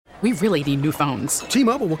We really need new phones.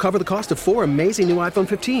 T-Mobile will cover the cost of 4 amazing new iPhone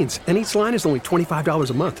 15s, and each line is only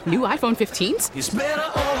 $25 a month. New iPhone 15s? It's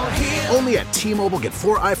better over here. Only at T-Mobile, get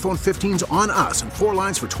 4 iPhone 15s on us and 4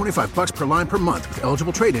 lines for $25 per line per month with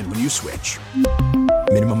eligible trade-in when you switch.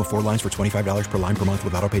 Minimum of 4 lines for $25 per line per month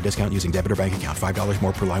with autopay discount using debit or bank account. $5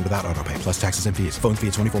 more per line without autopay, plus taxes and fees. Phone fee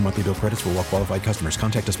at 24 monthly bill credits for well-qualified customers.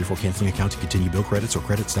 Contact us before canceling account to continue bill credits or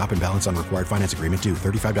credit stop and balance on required finance agreement due.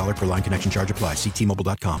 $35 per line connection charge applies. See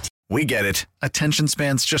T-Mobile.com. We get it. Attention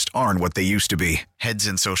spans just aren't what they used to be. Heads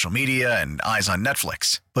in social media and eyes on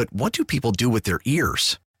Netflix. But what do people do with their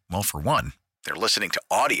ears? Well, for one, they're listening to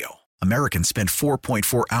audio. Americans spend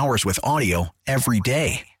 4.4 hours with audio every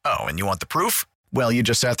day. Oh, and you want the proof? Well, you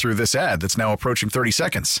just sat through this ad that's now approaching 30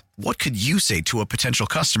 seconds. What could you say to a potential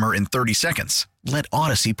customer in 30 seconds? Let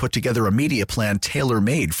Odyssey put together a media plan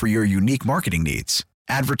tailor-made for your unique marketing needs.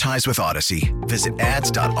 Advertise with Odyssey. Visit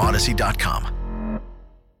ads.odyssey.com.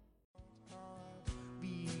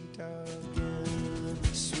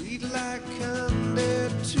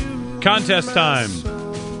 Contest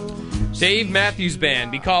time. Dave Matthews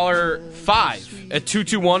Band. Be caller 5 at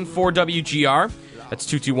 221-4WGR. That's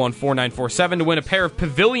 221-4947 to win a pair of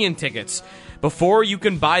Pavilion tickets before you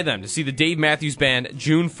can buy them to see the Dave Matthews Band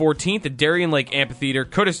June 14th at Darien Lake Amphitheater,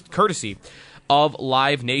 courtesy of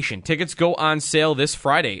Live Nation. Tickets go on sale this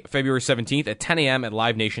Friday, February 17th at 10 a.m. at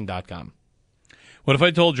livenation.com. What if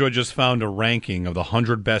I told you I just found a ranking of the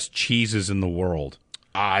 100 best cheeses in the world?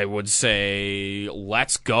 I would say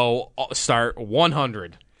let's go start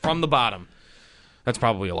 100 from the bottom. That's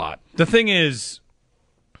probably a lot. The thing is,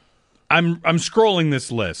 I'm scrolling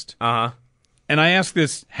this list. Uh-huh. And I ask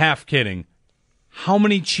this half kidding. How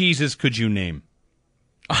many cheeses could you name?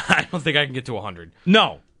 I don't think I can get to 100.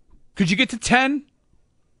 No. Could you get to 10?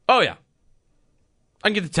 Oh, yeah. I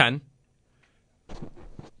can get to 10. 10?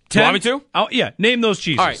 You want me to? Oh, yeah. Name those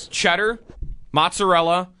cheeses. All right. Cheddar,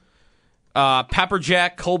 mozzarella, pepper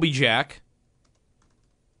jack, Colby Jack,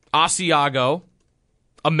 Asiago,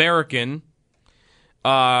 American,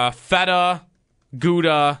 feta,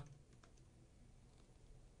 Gouda.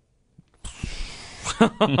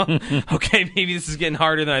 Okay, maybe this is getting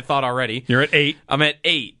harder than I thought already. You're at 8. I'm at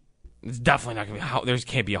 8. It's definitely not going to be. There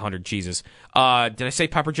can't be 100 cheeses. Did I say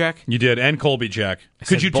pepper jack? You did, and Colby Jack.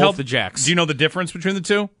 Could you tell the jacks? Do you know the difference between the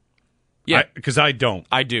two? Yeah, because I don't.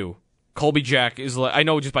 I do. Colby Jack is like, I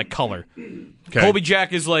know just by color. Okay. Colby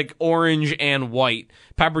Jack is like orange and white.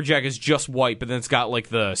 Pepper Jack is just white, but then it's got like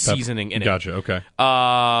the seasoning in it. Gotcha. Okay.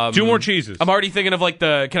 2 more cheeses. I'm already thinking of like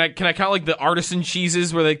the. Can I count like the artisan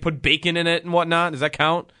cheeses where they put bacon in it and whatnot? Does that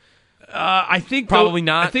count? I think probably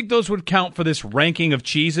not. I think those would count for this ranking of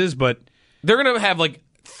cheeses, but they're gonna have like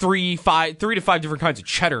 3 to 5 different kinds of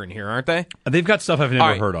cheddar in here, aren't they? They've got stuff I've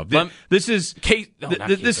never heard of. This is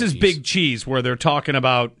this is big cheese where they're talking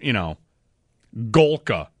about,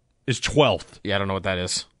 Golka is 12th. Yeah, I don't know what that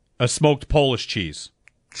is. A smoked Polish cheese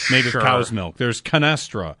made with cow's milk. There's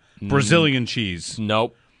Canestra, Brazilian cheese.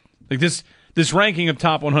 Nope. Like this ranking of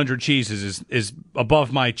top 100 cheeses is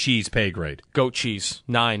above my cheese pay grade. Goat cheese,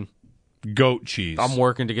 9. Goat cheese. I'm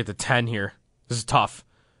working to get to 10 here. This is tough.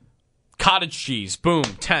 Cottage cheese, boom,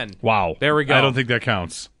 10. Wow. There we go. I don't think that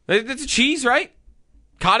counts. It's a cheese, right?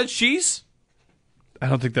 Cottage cheese? I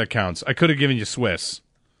don't think that counts. I could have given you Swiss.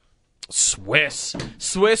 Swiss,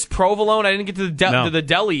 provolone. I didn't get to the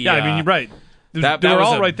deli. Yeah, I mean, you're right. They're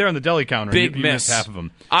all right there on the deli counter. Big you miss. missed half of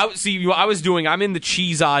them. I'm in the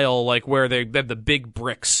cheese aisle, like where they have the big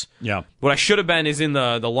bricks. Yeah. What I should have been is in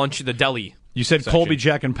the deli. You said section. Colby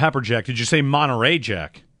Jack and Pepper Jack. Did you say Monterey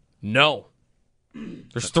Jack? No.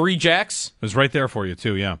 There's 3 Jacks. It was right there for you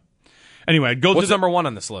too. Yeah. Anyway, What's number 1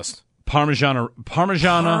 on this list? Parmigiano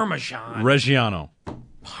Reggiano.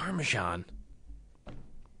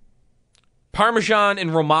 Parmesan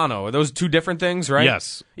and Romano. Are those 2 different things, right?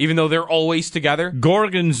 Yes. Even though they're always together?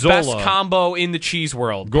 Gorgonzola. Best combo in the cheese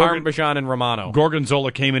world. Parmesan and Romano.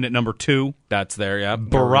 Gorgonzola came in at number 2. That's there, yeah.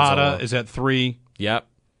 Burrata is at 3. Yep.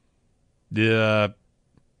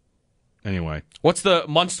 Anyway. What's the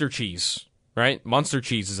Munster cheese, right? Munster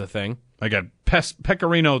cheese is a thing. I got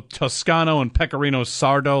Pecorino Toscano and Pecorino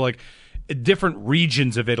Sardo. Like, different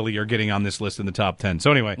regions of Italy are getting on this list in the top 10. So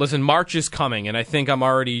anyway. Listen, March is coming, and I think I'm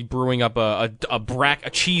already brewing up a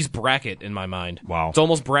cheese bracket in my mind. Wow. It's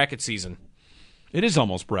almost bracket season. It is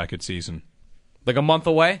almost bracket season. Like a month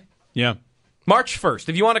away? Yeah. March 1st.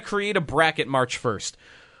 If you want to create a bracket March 1st,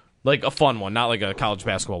 like a fun one, not like a college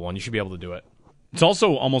basketball one, you should be able to do it. It's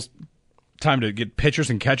also almost time to get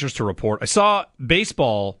pitchers and catchers to report. I saw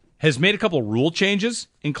baseball has made a couple rule changes,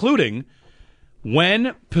 including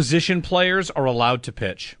when position players are allowed to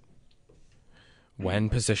pitch. When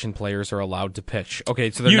position players are allowed to pitch.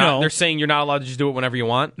 Okay, so they're saying you're not allowed to just do it whenever you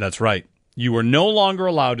want? That's right. You are no longer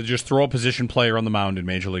allowed to just throw a position player on the mound in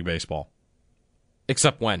Major League Baseball.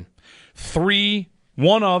 Except when?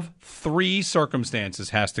 One of three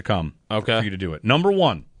circumstances has to come for you to do it. Number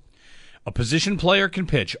one, a position player can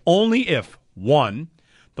pitch only if, one,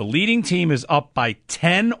 the leading team is up by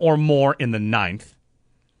 10 or more in the ninth.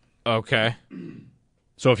 Okay.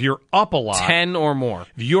 So if you're up a lot, 10 or more.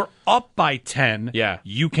 If you're up by 10,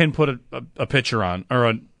 you can put a pitcher on or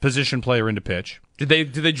a position player into pitch. Did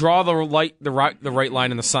they draw the right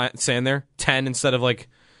line in the sand there? 10 instead of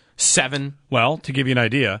 7? Well, to give you an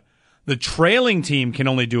idea, the trailing team can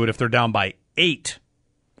only do it if they're down by 8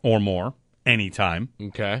 or more anytime.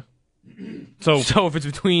 Okay. So if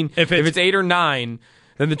it's 8 or 9,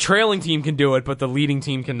 then the trailing team can do it, but the leading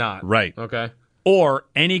team cannot. Right. Okay. Or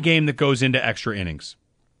any game that goes into extra innings.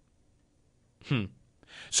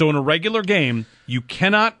 So in a regular game, you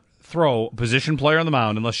cannot throw a position player on the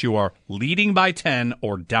mound unless you are leading by 10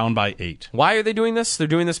 or down by 8. Why are they doing this? They're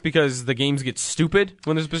doing this because the games get stupid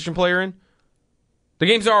when there's a position player in? The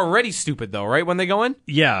games are already stupid, though, right, when they go in?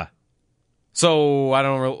 Yeah. So I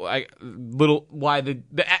don't know why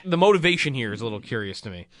the motivation here is a little curious to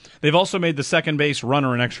me. They've also made the second base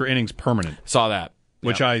runner in extra innings permanent. Saw that.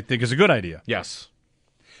 Which I think is a good idea. Yes.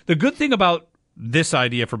 The good thing about this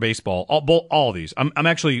idea for baseball, all these, I'm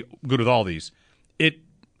actually good with all these. It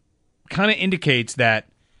kind of indicates that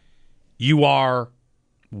you are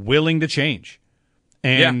willing to change.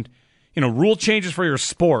 And, rule changes for your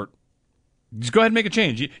sport, just go ahead and make a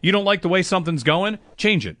change. You don't like the way something's going,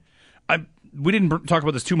 change it. We didn't talk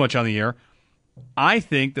about this too much on the air. I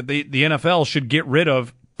think that the NFL should get rid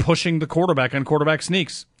of pushing the quarterback on quarterback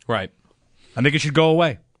sneaks. Right. I think it should go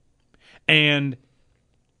away. And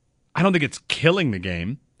I don't think it's killing the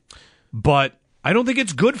game, but I don't think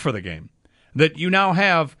it's good for the game. That you now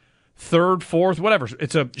have third, fourth, whatever.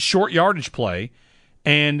 It's a short yardage play,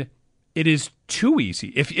 and it is too easy.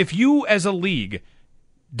 If you, as a league,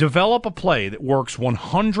 develop a play that works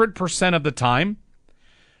 100% of the time,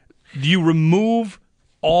 you remove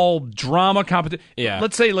all drama, competition. Yeah.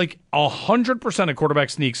 Let's say 100% of quarterback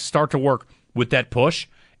sneaks start to work with that push.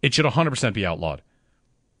 It should 100% be outlawed.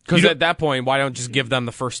 Because at that point, why don't just give them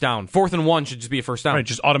the first down? 4th and 1 should just be a first down. Right,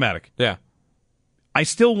 just automatic. Yeah. I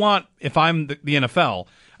still want, if I'm the NFL,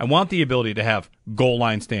 I want the ability to have goal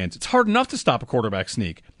line stands. It's hard enough to stop a quarterback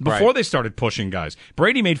sneak before they started pushing guys.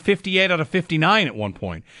 Brady made 58 out of 59 at one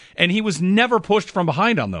point, and he was never pushed from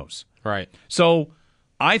behind on those. Right. So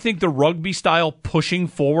I think the rugby-style pushing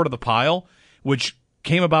forward of the pile, which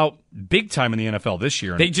came about big time in the NFL this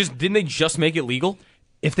year. Didn't they just make it legal?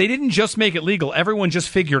 If they didn't just make it legal, everyone just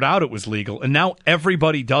figured out it was legal, and now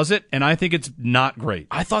everybody does it, and I think it's not great.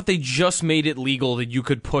 I thought they just made it legal that you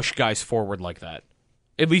could push guys forward like that.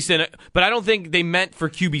 At least but I don't think they meant for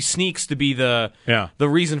QB sneaks to be the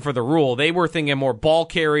reason for the rule. They were thinking more ball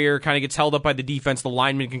carrier, kind of gets held up by the defense, the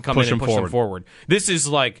lineman can come in and push him forward. This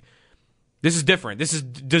is different. This is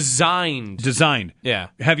designed. Yeah.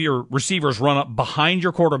 Have your receivers run up behind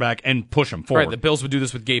your quarterback and push him forward. Right, the Bills would do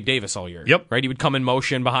this with Gabe Davis all year. Yep. Right, he would come in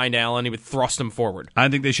motion behind Allen, he would thrust him forward. I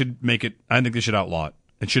think they should they should outlaw it.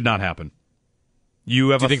 It should not happen. Do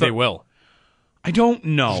you think they will? I don't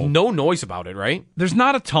know. There's no noise about it, right? There's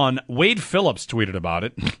not a ton. Wade Phillips tweeted about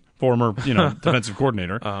it, former, defensive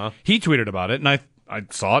coordinator. Uh-huh. He tweeted about it, and I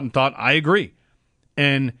saw it and thought, I agree.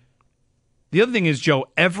 And the other thing is, Joe,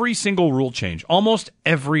 every single rule change, almost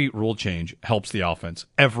every rule change helps the offense.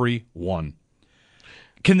 Every one.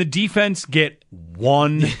 Can the defense get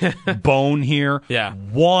one bone here? Yeah.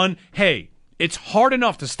 One. Hey, it's hard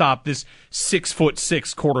enough to stop this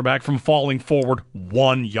 6'6" quarterback from falling forward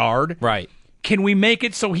 1 yard. Right. Can we make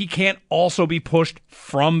it so he can't also be pushed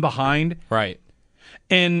from behind? Right.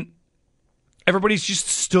 And everybody's just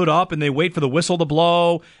stood up and they wait for the whistle to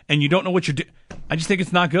blow, and you don't know what you're doing. I just think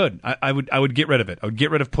it's not good. I would get rid of it. I would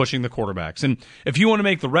get rid of pushing the quarterbacks. And if you want to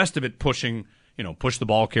make the rest of it pushing, push the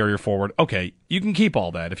ball carrier forward, okay, you can keep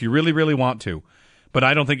all that if you really, really want to. But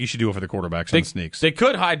I don't think you should do it for the quarterbacks on sneaks. They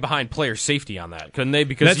could hide behind player safety on that, couldn't they?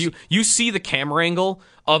 Because you see the camera angle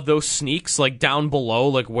of those sneaks down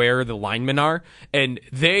below, where the linemen are, and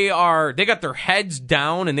they got their heads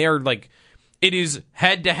down, and they are it is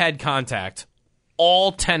head-to-head contact.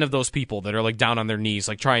 All 10 of those people that are down on their knees,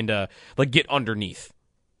 trying to get underneath.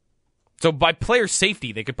 So by player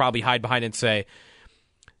safety, they could probably hide behind and say,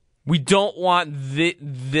 we don't want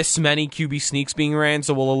this many QB sneaks being ran,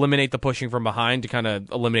 so we'll eliminate the pushing from behind to kind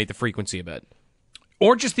of eliminate the frequency a bit.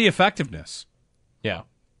 Or just the effectiveness. Yeah.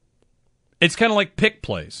 It's kind of like pick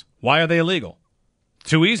plays. Why are they illegal?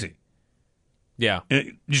 Too easy. Yeah.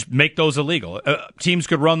 Just make those illegal. Teams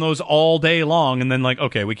could run those all day long and then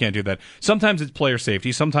okay, we can't do that. Sometimes it's player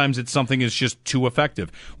safety. Sometimes it's something is just too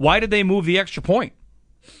effective. Why did they move the extra point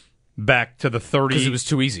back to the 30? Because it was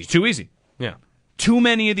too easy. Too easy. Yeah. Too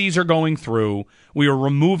many of these are going through. We are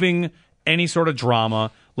removing any sort of drama.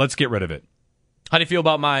 Let's get rid of it. How do you feel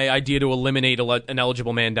about my idea to eliminate an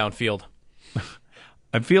eligible man downfield?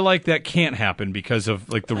 I feel like that can't happen because of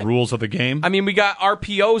the rules of the game. I mean, we got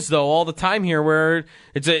RPOs though all the time here, where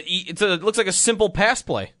it looks like a simple pass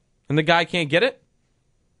play, and the guy can't get it.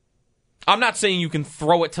 I'm not saying you can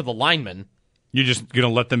throw it to the lineman. You're just gonna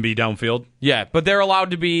let them be downfield? Yeah, but they're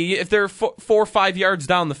allowed to be if they're 4 or 5 yards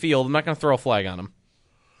down the field. I'm not gonna throw a flag on them.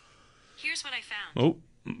 Here's what I found.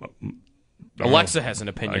 Oh. Alexa has an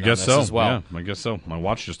opinion I guess on this so. as well. Yeah, I guess so. My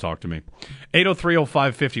watch just talked to me.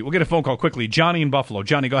 803-0550. We'll get a phone call quickly. Johnny in Buffalo.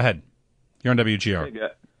 Johnny, go ahead. You're on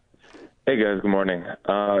WGR. Hey guys, good morning.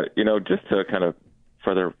 Just to kind of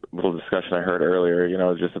further a little discussion I heard earlier,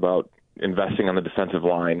 just about investing on the defensive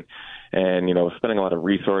line and, spending a lot of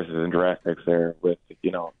resources and draft picks there with,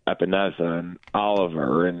 Epinesa and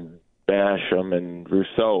Oliver and Basham and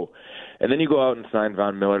Rousseau. And then you go out and sign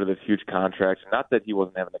Von Miller to this huge contract. Not that he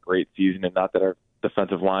wasn't having a great season and not that our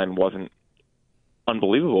defensive line wasn't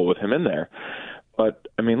unbelievable with him in there. But,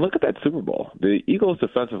 look at that Super Bowl. The Eagles'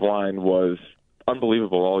 defensive line was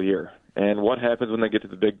unbelievable all year. And what happens when they get to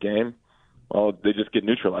the big game? Well, they just get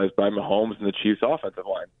neutralized by Mahomes and the Chiefs' offensive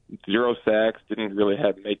line. 0 sacks, didn't really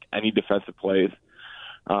make any defensive plays.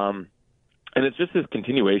 And it's just this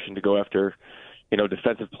continuation to go after,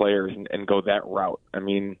 defensive players and go that route.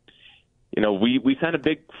 We signed a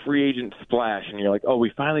big free agent splash, and you're like, oh,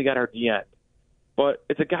 we finally got our DN. But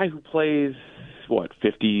it's a guy who plays,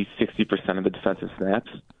 50, 60% of the defensive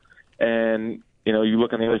snaps. And, you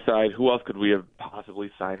look on the other side, who else could we have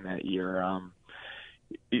possibly signed that year? I'm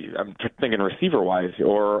thinking receiver-wise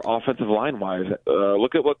or offensive line-wise.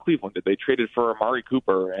 Look at what Cleveland did. They traded for Amari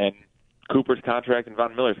Cooper, and Cooper's contract and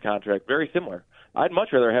Von Miller's contract, very similar. I'd much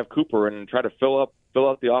rather have Cooper and try to fill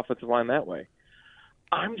out the offensive line that way.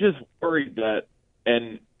 I'm just worried that,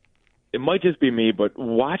 and it might just be me, but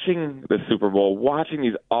watching the Super Bowl, watching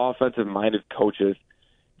these offensive-minded coaches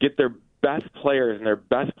get their best players and their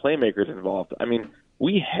best playmakers involved.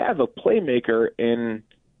 We have a playmaker in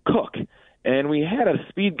Cook, and we had a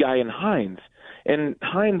speed guy in Hines. And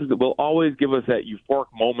Hines will always give us that euphoric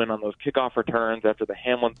moment on those kickoff returns after the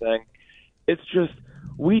Hamlin thing. It's just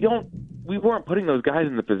we weren't putting those guys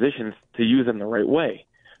in the positions to use them the right way.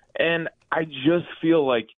 And I just feel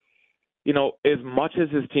like, as much as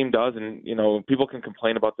his team does, and, people can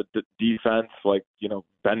complain about the defense,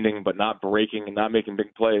 bending but not breaking and not making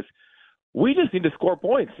big plays, we just need to score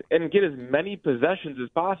points and get as many possessions as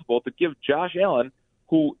possible to give Josh Allen,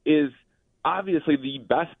 who is obviously the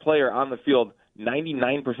best player on the field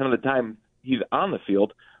 99% of the time he's on the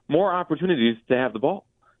field, more opportunities to have the ball.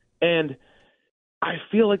 And I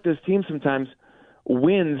feel like this team sometimes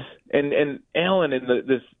wins, and Allen and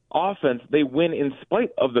this offense, they win in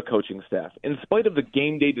spite of the coaching staff, in spite of the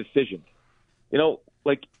game day decisions.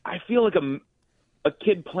 I feel like a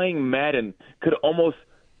kid playing Madden could almost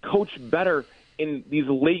coach better in these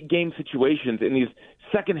late game situations, in these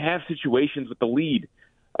second half situations with the lead.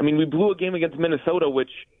 We blew a game against Minnesota,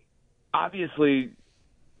 which obviously,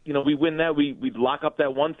 we win that, we lock up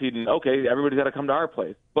that 1 seed, and okay, everybody's got to come to our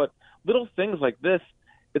place. But little things like this,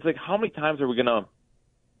 it's like, how many times are we going to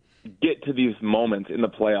get to these moments in the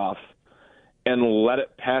playoffs and let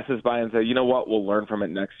it pass us by and say, you know what, we'll learn from it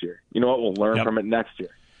next year. You know what, we'll learn from it next year.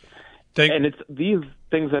 And it's these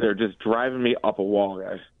things that are just driving me up a wall,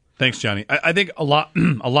 guys. Thanks, Johnny. I think a lot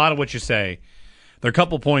of what you say, there are a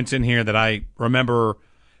couple points in here that I remember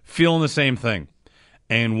feeling the same thing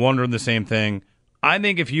and wondering the same thing. I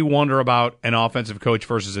think if you wonder about an offensive coach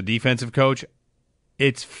versus a defensive coach,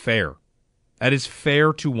 it's fair. That is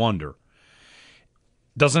fair to wonder.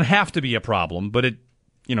 Doesn't have to be a problem, but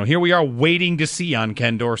here we are waiting to see on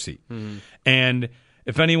Ken Dorsey. Mm-hmm. And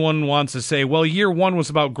if anyone wants to say, well, year one was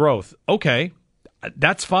about growth, okay,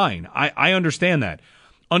 that's fine. I understand that.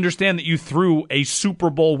 Understand that you threw a Super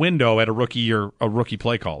Bowl window at a rookie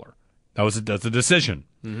play caller. That's a decision.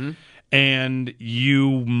 Mm-hmm. And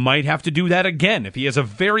you might have to do that again. If he has a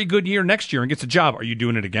very good year next year and gets a job, are you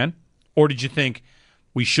doing it again? Or did you think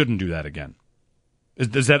we shouldn't do that again?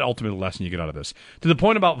 Is that ultimately the lesson you get out of this? To the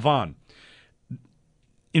point about Von,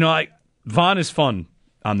 Von is fun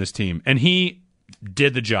on this team, and he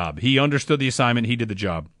did the job. He understood the assignment. He did the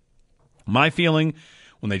job. My feeling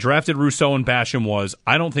when they drafted Rousseau and Basham was,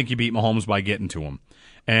 I don't think you beat Mahomes by getting to him.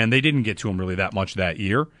 And they didn't get to him really that much that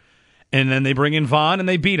year. And then they bring in Von, and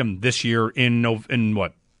they beat him this year in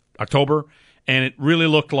October, and it really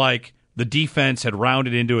looked like the defense had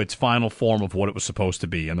rounded into its final form of what it was supposed to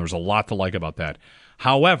be, and there was a lot to like about that.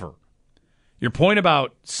 However, your point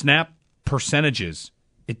about snap percentages,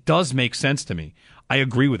 it does make sense to me. I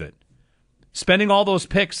agree with it. Spending all those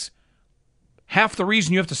picks, half the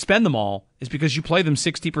reason you have to spend them all is because you play them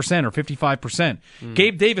 60% or 55%.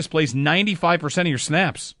 Gabe Davis plays 95% of your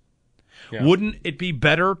snaps. Yeah. Wouldn't it be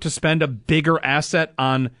better to spend a bigger asset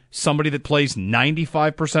on somebody that plays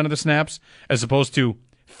 95% of the snaps as opposed to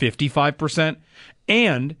 55%?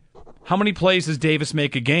 And how many plays does Davis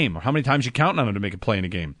make a game? Or how many times you counting on him to make a play in a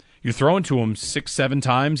game? You're throwing to him 6, 7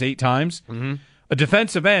 times, 8 times. Mm-hmm. A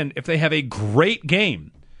defensive end, if they have a great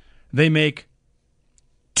game, they make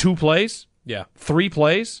 2 plays, 3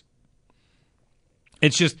 plays.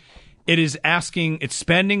 It's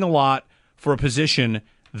spending a lot for a position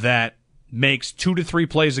that makes 2 to 3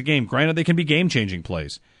 plays a game. Granted, they can be game-changing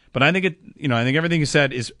plays, but I think I think everything you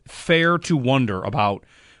said is fair to wonder about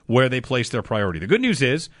where they place their priority. The good news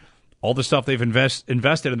is all the stuff they've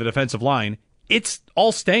invested in the defensive line, it's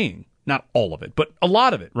all staying. Not all of it, but a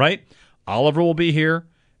lot of it, right? Oliver will be here.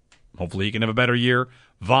 Hopefully he can have a better year.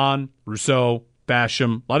 Vaughn, Rousseau,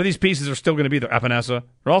 Basham, a lot of these pieces are still going to be there. Epinesa,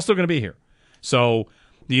 they're all still going to be here. So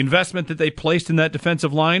the investment that they placed in that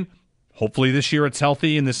defensive line, hopefully this year it's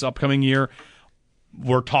healthy, and this upcoming year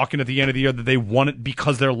we're talking at the end of the year that they won it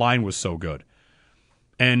because their line was so good.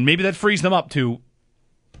 And maybe that frees them up to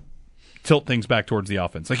tilt things back towards the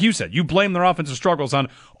offense. Like you said, you blame their offensive struggles on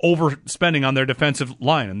overspending on their defensive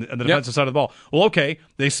line and the defensive side of the ball. Well, okay,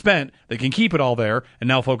 they can keep it all there, and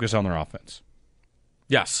now focus on their offense.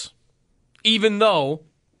 Yes. Even though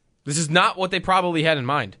this is not what they probably had in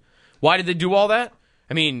mind. Why did they do all that?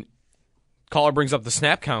 I mean, caller brings up the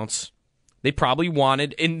snap counts. They probably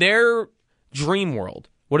wanted, in their dream world,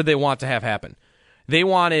 what did they want to have happen? They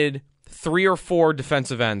wanted 3 or 4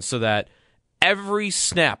 defensive ends so that every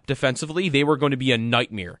snap defensively, they were going to be a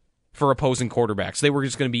nightmare for opposing quarterbacks. They were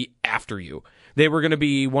just going to be after you. They were going to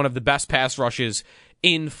be one of the best pass rushes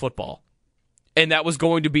in football. And that was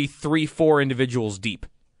going to be 3, 4 individuals deep.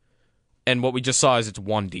 And what we just saw is it's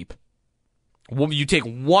 1 deep. You take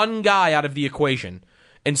 1 guy out of the equation,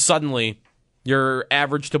 and suddenly you're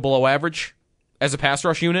average to below average as a pass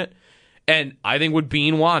rush unit. And I think what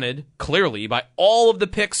Bean wanted, clearly, by all of the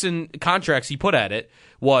picks and contracts he put at it,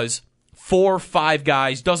 was 4, 5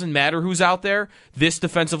 guys, doesn't matter who's out there, this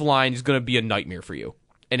defensive line is going to be a nightmare for you.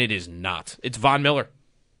 And it is not. It's Von Miller.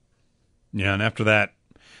 Yeah, and after that,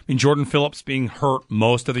 Jordan Phillips being hurt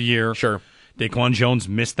most of the year. Sure. Daquan Jones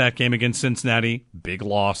missed that game against Cincinnati. Big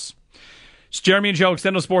loss. It's Jeremy and Joe,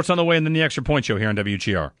 Extendo Sports on the way, and then the Extra Point Show here on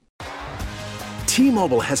WGR.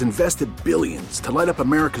 T-Mobile has invested billions to light up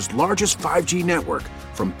America's largest 5G network,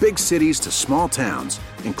 from big cities to small towns,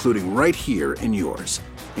 including right here in yours.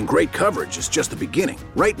 And great coverage is just the beginning.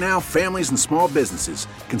 Right now, families and small businesses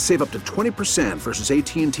can save up to 20% versus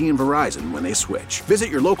AT&T and Verizon when they switch. Visit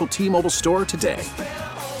your local T-Mobile store today.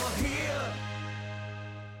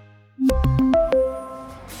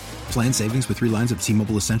 Plan savings with 3 lines of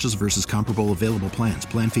T-Mobile Essentials versus comparable available plans.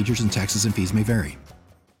 Plan features and taxes and fees may vary.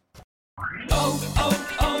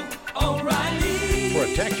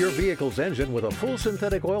 Protect your vehicle's engine with a full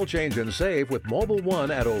synthetic oil change and save with Mobil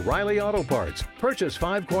 1 at O'Reilly Auto Parts. Purchase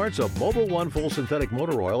 5 quarts of Mobil 1 full synthetic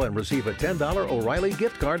motor oil and receive a $10 O'Reilly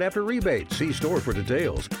gift card after rebate. See store for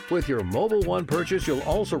details. With your Mobil 1 purchase, you'll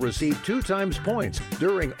also receive 2 times points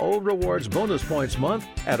during O Rewards Bonus Points Month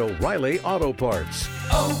at O'Reilly Auto Parts.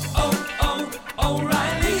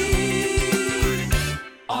 O'Reilly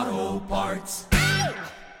Auto Parts.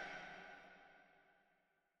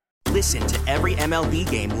 Listen to every MLB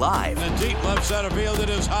game live. In the deep left center field, it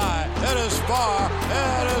is high, it is far,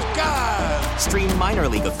 it is gone. Stream minor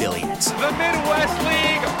league affiliates. The Midwest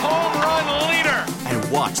League home run leader. And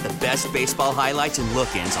watch the best baseball highlights and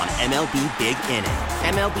look-ins on MLB Big Inning.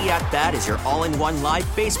 MLB At Bat is your all-in-one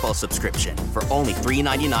live baseball subscription for only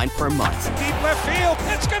 $3.99 per month. Deep left field,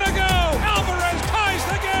 it's gonna go. Alvarez ties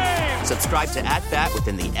the game. Subscribe to At Bat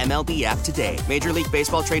within the MLB app today. Major League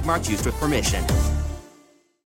Baseball trademarks used with permission.